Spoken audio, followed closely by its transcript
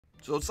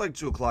So it's like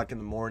 2 o'clock in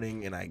the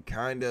morning and I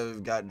kind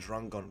of got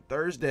drunk on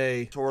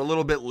Thursday, so we're a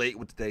little bit late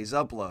with today's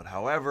upload.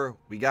 However,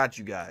 we got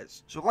you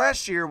guys. So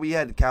last year we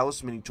had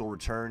Calus mini tool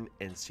return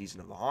in Season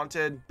of the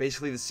Haunted,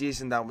 basically the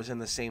season that was in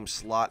the same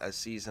slot as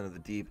Season of the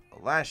Deep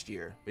last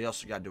year. We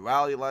also got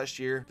Duality last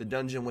year, the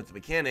dungeon with the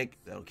mechanic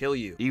that'll kill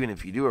you, even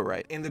if you do it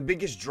right. And the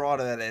biggest draw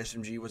to that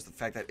SMG was the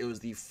fact that it was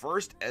the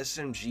first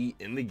SMG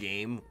in the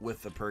game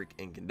with the perk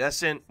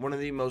Incandescent, one of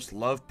the most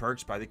loved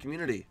perks by the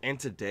community. And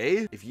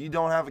today, if you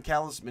don't have a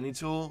Calus mini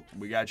tool,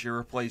 we got your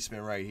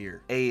replacement right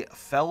here. A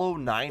fellow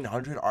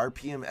 900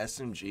 RPM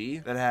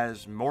SMG that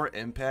has more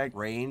impact,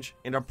 range,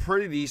 and a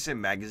pretty decent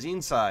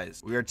magazine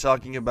size. We are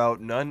talking about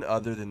none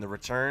other than the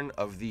return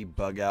of the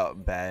Bug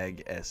Out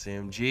Bag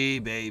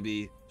SMG,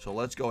 baby. So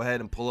let's go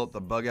ahead and pull up the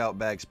Bug Out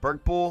Bag's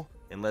perk pool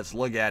and let's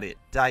look at it.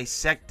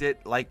 Dissect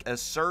it like a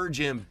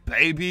surgeon,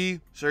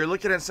 baby. So you're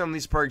looking at some of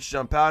these perks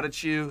jump out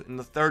at you. In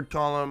the third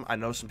column, I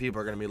know some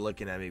people are going to be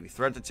looking at maybe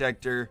Threat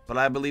Detector, but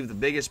I believe the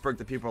biggest perk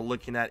that people are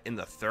looking at in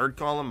the third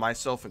column,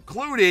 myself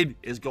included,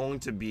 is going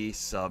to be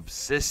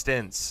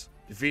Subsistence.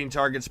 Defeating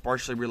targets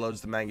partially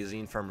reloads the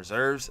magazine from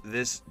reserves.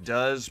 This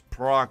does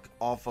proc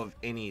off of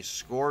any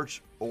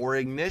Scorch or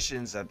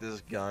ignitions that this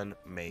gun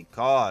may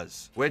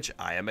cause, which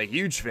I am a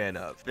huge fan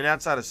of. Then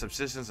outside of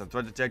Subsistence and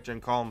Threat Detector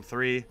in column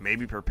 3,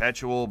 maybe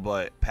Perpetual,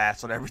 but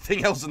pass on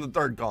everything else in the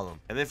third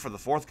column. And then for the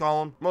fourth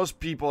column, most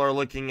people are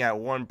looking at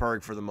one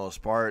perk for the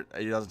most part.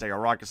 It doesn't take a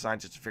rocket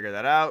scientist to figure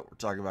that out. We're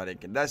talking about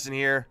Incandescent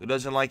here. Who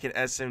doesn't like an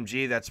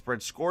SMG that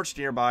spreads Scorched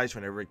nearbys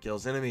whenever it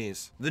kills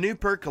enemies? The new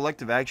perk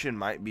Collective Action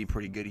might be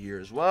pretty good here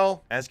as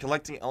well, as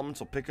collecting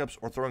elemental pickups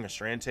or throwing a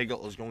strand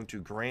tackle is going to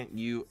grant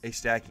you a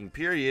stacking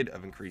period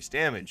of increased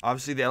damage.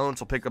 Obviously, the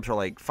elemental pickups are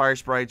like Fire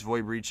Sprites,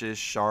 Void Breaches,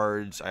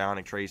 Shards,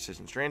 Ionic Traces,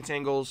 and Strand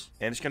Tangles.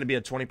 And it's going to be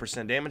a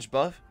 20% damage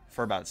buff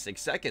for about 6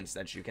 seconds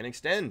that you can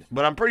extend.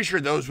 But I'm pretty sure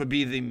those would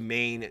be the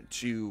main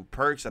two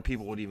perks that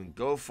people would even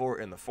go for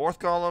in the fourth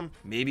column.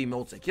 Maybe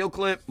multi-kill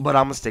clip, but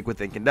I'm gonna stick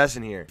with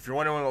Incandescent here. If you're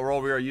wondering what role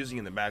we are using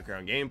in the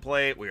background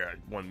gameplay, we are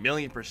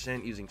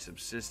 1,000,000% using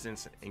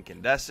Subsistence and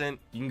Incandescent.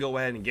 You can go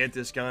ahead and get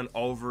this gun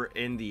over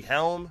in the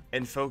helm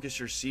and focus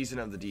your Season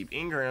of the Deep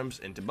engrams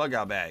into bug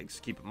out bags.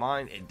 Keep in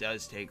mind, it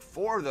does take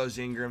 4 of those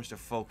engrams to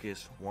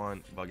focus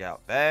 1 bug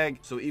out bag.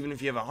 So even if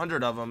you have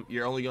 100 of them,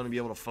 you're only going to be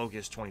able to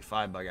focus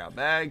 25 bug out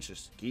bags.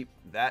 Just keep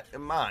that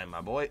in mind, my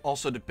boy.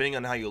 Also, depending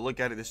on how you look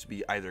at it, this would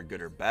be either good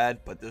or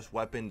bad, but this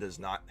weapon does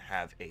not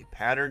have a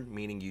pattern,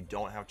 meaning you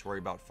don't have to worry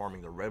about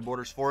farming the red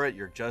borders for it.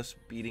 You're just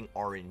beating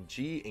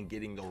RNG and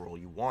getting the roll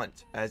you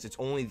want, as it's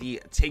only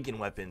the taken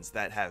weapons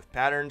that have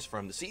patterns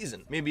from the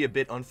season. Maybe a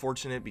bit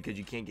unfortunate because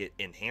you can't get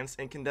enhanced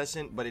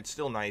Incandescent, but it's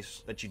still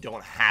nice that you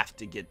don't have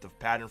to get the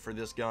pattern for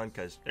this gun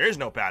because there is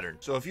no pattern.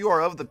 So if you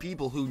are of the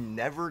people who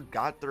never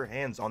got their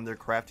hands on their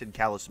crafted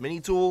Calus mini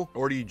tool,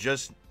 or do you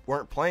just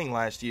weren't playing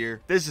last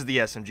year, this is the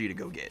SMG to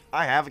go get.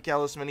 I have a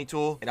Calus mini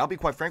tool, and I'll be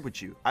quite frank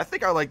with you, I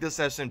think I like this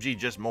SMG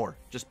just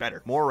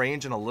better. More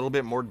range and a little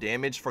bit more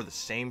damage for the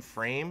same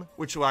frame,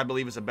 which I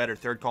believe is a better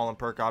third column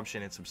perk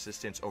option and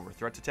Subsistence over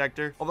Threat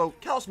Detector. Although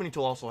Calus mini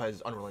tool also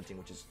has Unrelenting,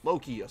 which is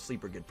low-key a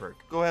sleeper good perk.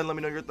 Go ahead and let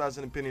me know your thoughts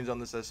and opinions on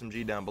this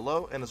SMG down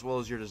below, and as well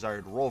as your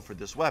desired role for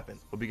this weapon.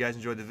 Hope you guys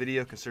enjoyed the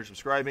video. Consider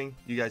subscribing.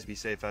 You guys be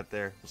safe out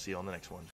there. We'll see you on the next one.